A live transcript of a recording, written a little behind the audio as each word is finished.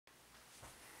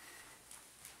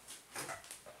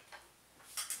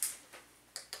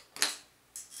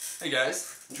Hey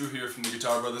guys, Drew here from the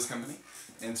Guitar Brothers Company,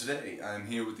 and today I'm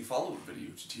here with the follow-up video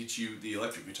to teach you the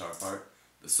electric guitar part,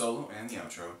 the solo and the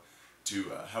outro,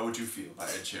 to How Would You Feel by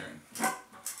Ed Sheeran.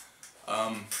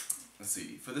 Let's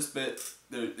see, for this bit,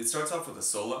 it starts off with a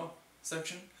solo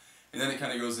section, and then it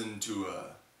kind of goes into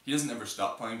he doesn't ever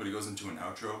stop playing, but he goes into an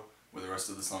outro where the rest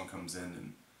of the song comes in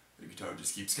and the guitar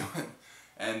just keeps going,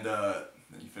 and then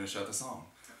you finish out the song.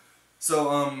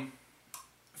 So,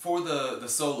 for the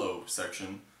solo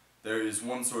section, there is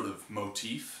one sort of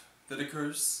motif that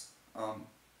occurs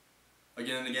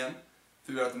again and again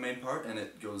throughout the main part, and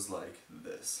it goes like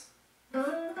this. Alright,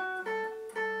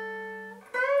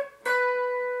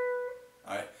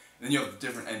 and then you have the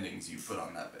different endings you put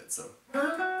on that bit, so.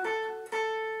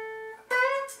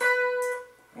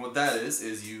 And what that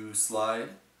is you slide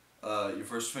your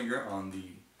first finger on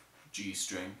the G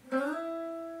string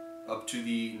up to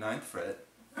the 9th fret,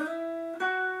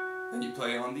 then you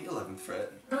play on the 11th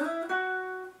fret,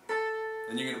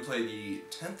 then you're going to play the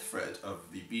 10th fret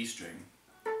of the B string,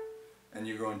 and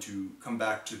you're going to come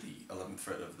back to the 11th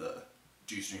fret of the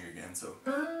G string again, so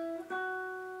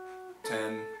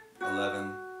 10,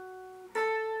 11,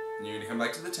 and you're going to come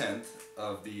back to the 10th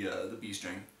of the B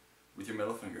string with your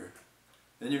middle finger.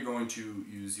 Then you're going to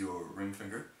use your ring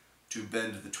finger to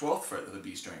bend the 12th fret of the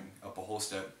B string up a whole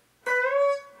step,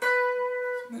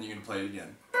 and then you're going to play it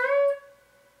again.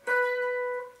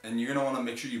 And you're going to want to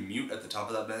make sure you mute at the top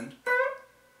of that bend,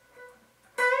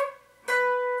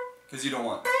 because you don't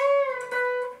want,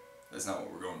 that's not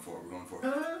what we're going for. We're going for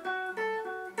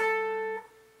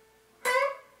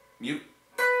mute,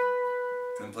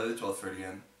 then play the 12th fret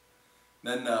again.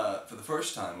 Then for the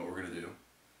first time, what we're going to do,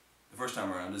 the first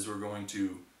time around, is we're going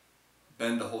to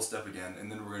bend a whole step again,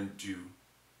 and then we're going to do,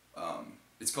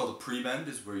 it's called a pre-bend,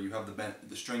 is where you have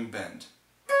the string bend,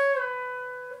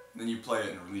 and then you play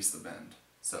it and release the bend.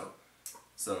 So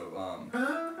then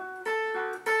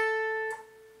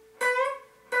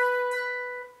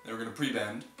we're going to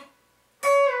pre-bend,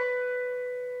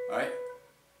 alright,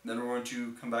 then we're going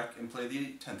to come back and play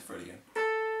the 10th fret again,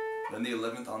 then the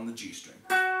 11th on the G string.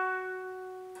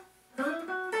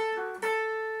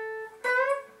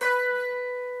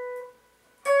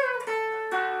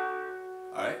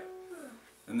 Alright,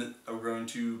 then we're going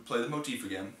to play the motif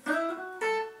again.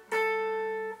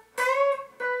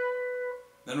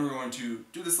 Then we're going to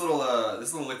do this little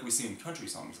lick we see in country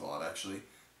songs a lot, actually,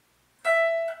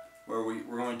 where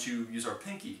we're going to use our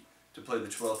pinky to play the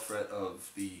 12th fret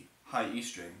of the high E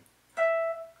string,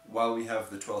 while we have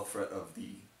the 12th fret of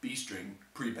the B string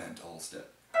pre-bent a whole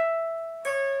step.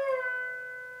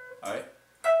 Alright?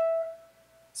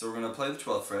 So we're going to play the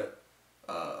 12th fret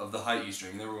of the high E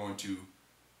string, and then we're going to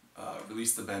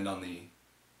release the bend on the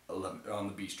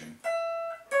B string.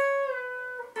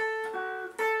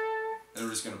 Then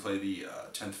we're just going to play the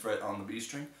 10th fret on the B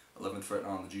string, 11th fret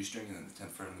on the G string, and then the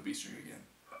 10th fret on the B string again.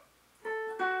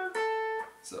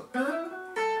 So.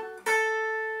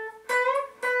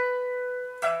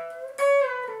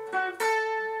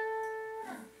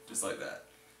 Just like that.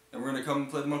 Then we're going to come and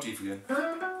play the motif again.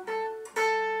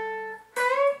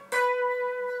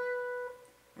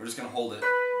 We're just going to hold it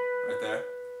right there,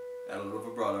 add a little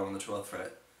vibrato on the 12th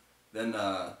fret. Then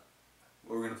what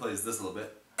we're going to play is this a little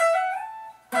bit.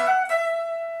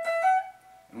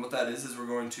 And what that is we're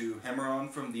going to hammer on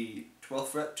from the 12th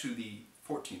fret to the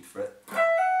 14th fret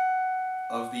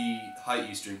of the high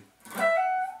E string. Then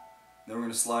we're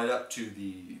going to slide up to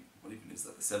the, what even is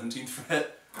that, the 17th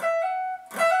fret.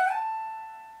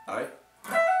 Alright.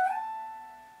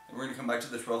 And we're going to come back to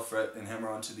the 12th fret and hammer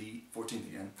on to the 14th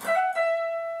again.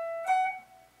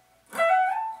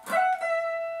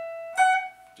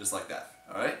 Just like that,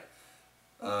 alright?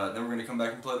 Then we're going to come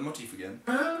back and play the motif again.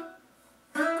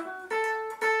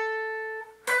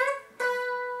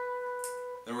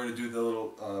 Then we're going to do the little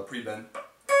pre-bend,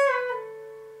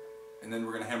 and then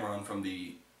we're going to hammer on from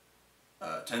the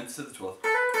 10th to the 12th,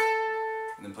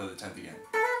 and then play the 10th again.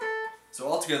 So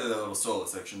altogether that little solo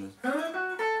section is...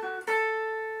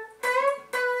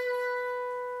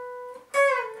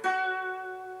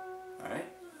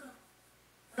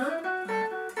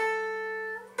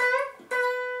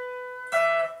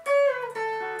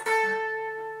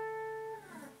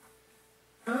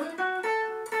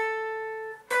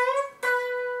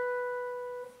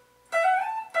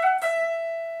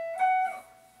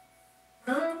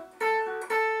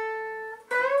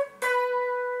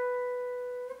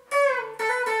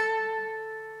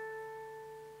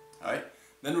 Alright?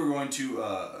 Then we're going to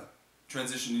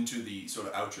transition into the sort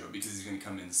of outro, because he's going to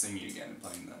come in singing again and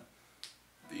playing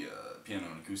the piano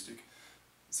and acoustic.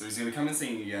 So he's going to come in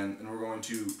singing again, and we're going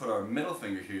to put our middle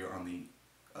finger here on the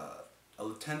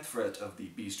 10th fret of the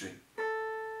B string,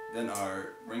 then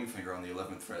our ring finger on the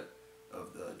 11th fret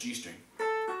of the G string.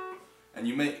 And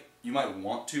you might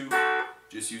want to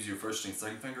just use your first string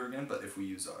second finger again, but if we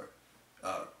use our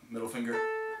middle finger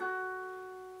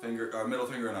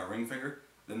and our ring finger,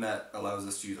 then that allows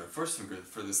us to use our first finger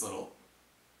for this little.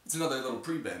 It's another little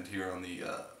pre-bend here on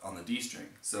the D string.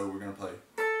 So we're gonna play.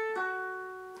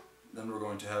 Then we're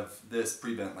going to have this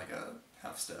pre-bent like a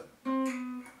half step.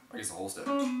 I guess a whole step.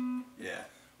 Yeah.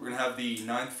 We're gonna have the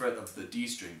 9th fret of the D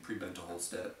string pre-bent a whole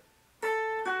step.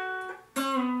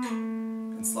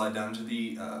 And slide down to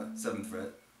the 7th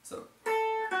fret. So.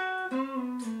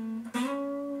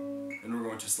 And we're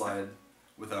going to slide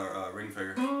with our ring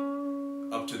finger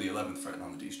up to the 11th fret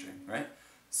on the D string, right?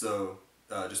 So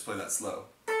just play that slow.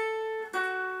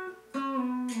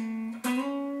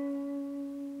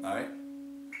 Alright?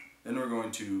 Then we're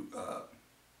going to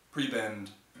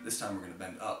pre-bend. This time we're going to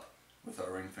bend up with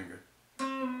our ring finger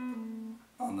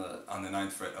on the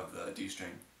 9th fret of the D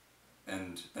string,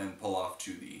 and then pull off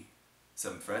to the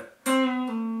 7th fret.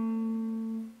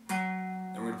 Then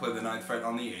we're going to play the 9th fret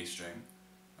on the A string.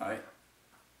 Alright?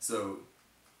 So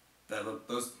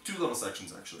those two little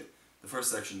sections actually. The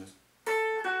first section is.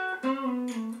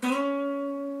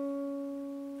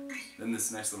 Then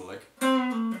this next little lick.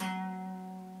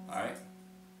 Alright?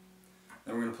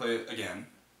 Then we're going to play it again.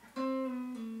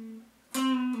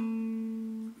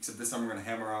 Except this time we're going to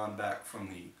hammer on back from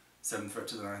the 7th fret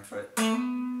to the 9th fret.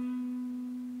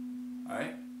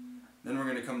 Alright? Then we're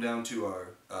going to come down to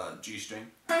our G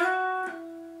string.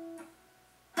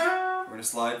 We're going to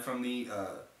slide from the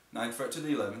 9th fret to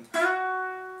the 11th.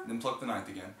 Then pluck the 9th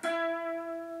again.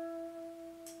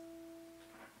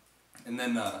 And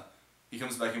then he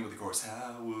comes back in with the chorus.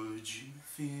 How would you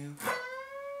feel?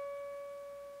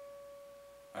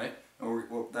 Alright? And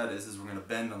what that is we're going to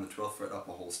bend on the 12th fret up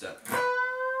a whole step.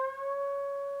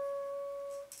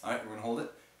 Alright, we're going to hold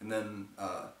it, and then,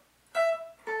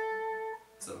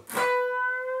 so,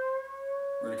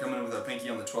 we're going to come in with our pinky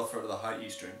on the 12th fret of the high E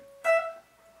string.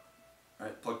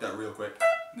 Alright, pluck that real quick,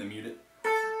 and then mute it.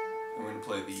 And we're going to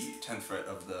play the 10th fret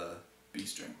of the B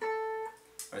string.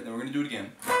 Alright, then we're going to do it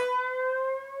again.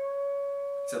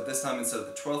 Except this time, instead of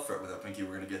the 12th fret with our pinky,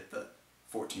 we're going to get the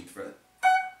 14th fret.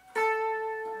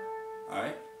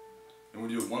 Alright? And we'll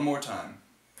do it one more time.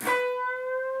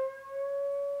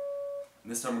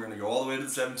 And this time we're going to go all the way to the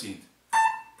 17th.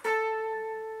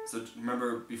 So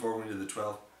remember before when we did the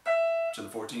 12 to the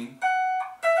 14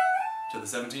 to the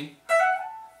 17?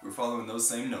 We were following those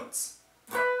same notes.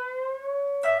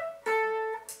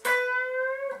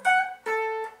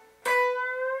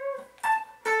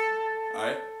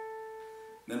 Alright?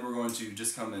 Then we're going to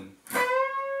just come in.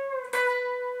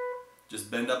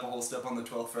 Just bend up a whole step on the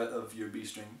 12th fret of your B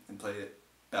string and play it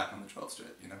back on the 12th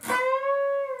fret, you know?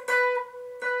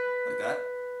 Like that.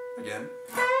 Again.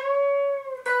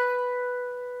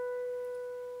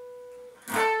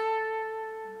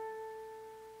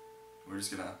 We're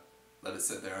just gonna let it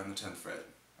sit there on the 10th fret.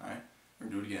 Alright? We're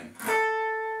gonna do it again.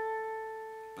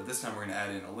 But this time we're gonna add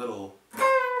in a little.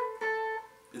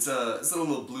 It's a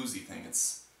little bluesy thing.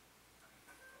 It's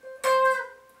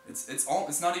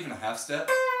not even a half step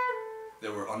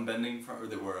that we're unbending from, or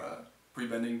that we're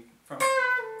pre-bending from.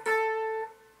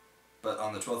 But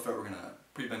on the 12th fret we're gonna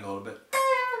pre-bend a little bit.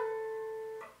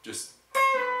 Just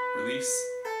release,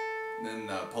 then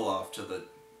pull off to the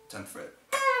 10th fret.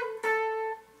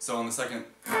 So on the second,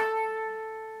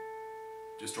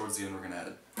 just towards the end we're gonna add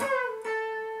it.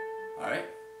 Alright?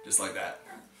 Just like that.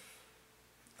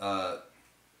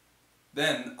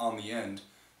 Then on the end,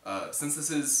 since this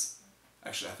is,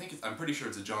 actually I'm pretty sure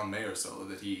it's a John Mayer solo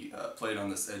that he played on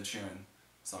this Ed Sheeran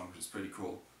song, which is pretty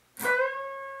cool.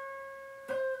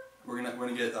 We're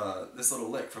gonna get this little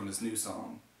lick from this new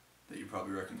song that you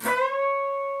probably recognize.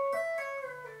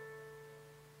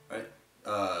 Right?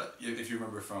 If you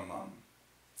remember from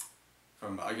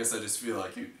I Guess I Just Feel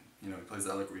Like You know, he plays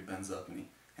that lick where he bends up and he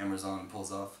hammers on and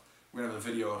pulls off. We're gonna have a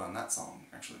video out on that song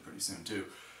actually pretty soon too.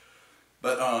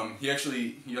 But he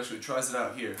actually tries it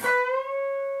out here.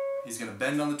 He's gonna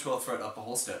bend on the 12th fret up a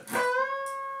whole step.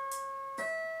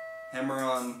 Hammer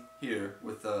on here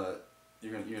with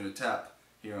you're gonna tap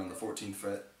here on the 14th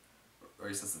fret, or I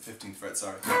guess that's the 15th fret.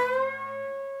 Sorry.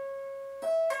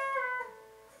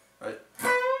 Right.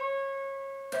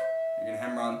 You're gonna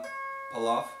hammer on, pull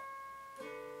off,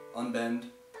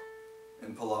 unbend,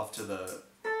 and pull off to the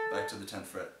back to the 10th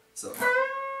fret. So.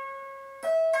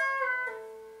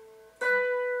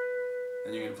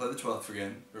 Then you're gonna play the 12th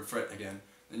again, or fret again.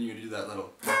 Then you're gonna do that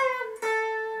little,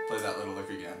 play that little lick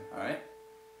again. All right.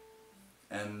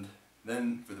 And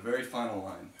then for the very final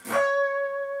line,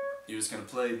 you're just going to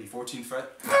play the 14th fret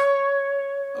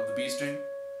of the B string,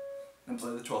 then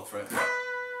play the 12th fret,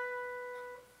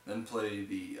 then play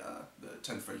the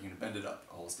 10th fret. You're going to bend it up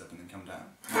a whole step and then come down.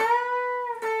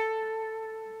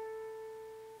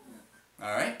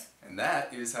 Alright, and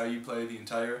that is how you play the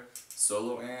entire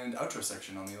solo and outro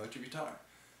section on the electric guitar.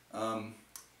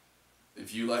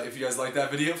 If you guys like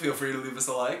that video, feel free to leave us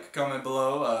a like, comment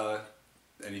below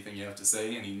anything you have to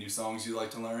say, any new songs you'd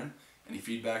like to learn, any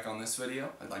feedback on this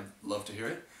video. I'd love to hear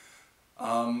it.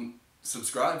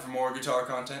 Subscribe for more guitar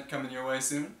content coming your way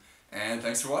soon, and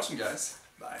thanks for watching, guys.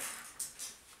 Bye.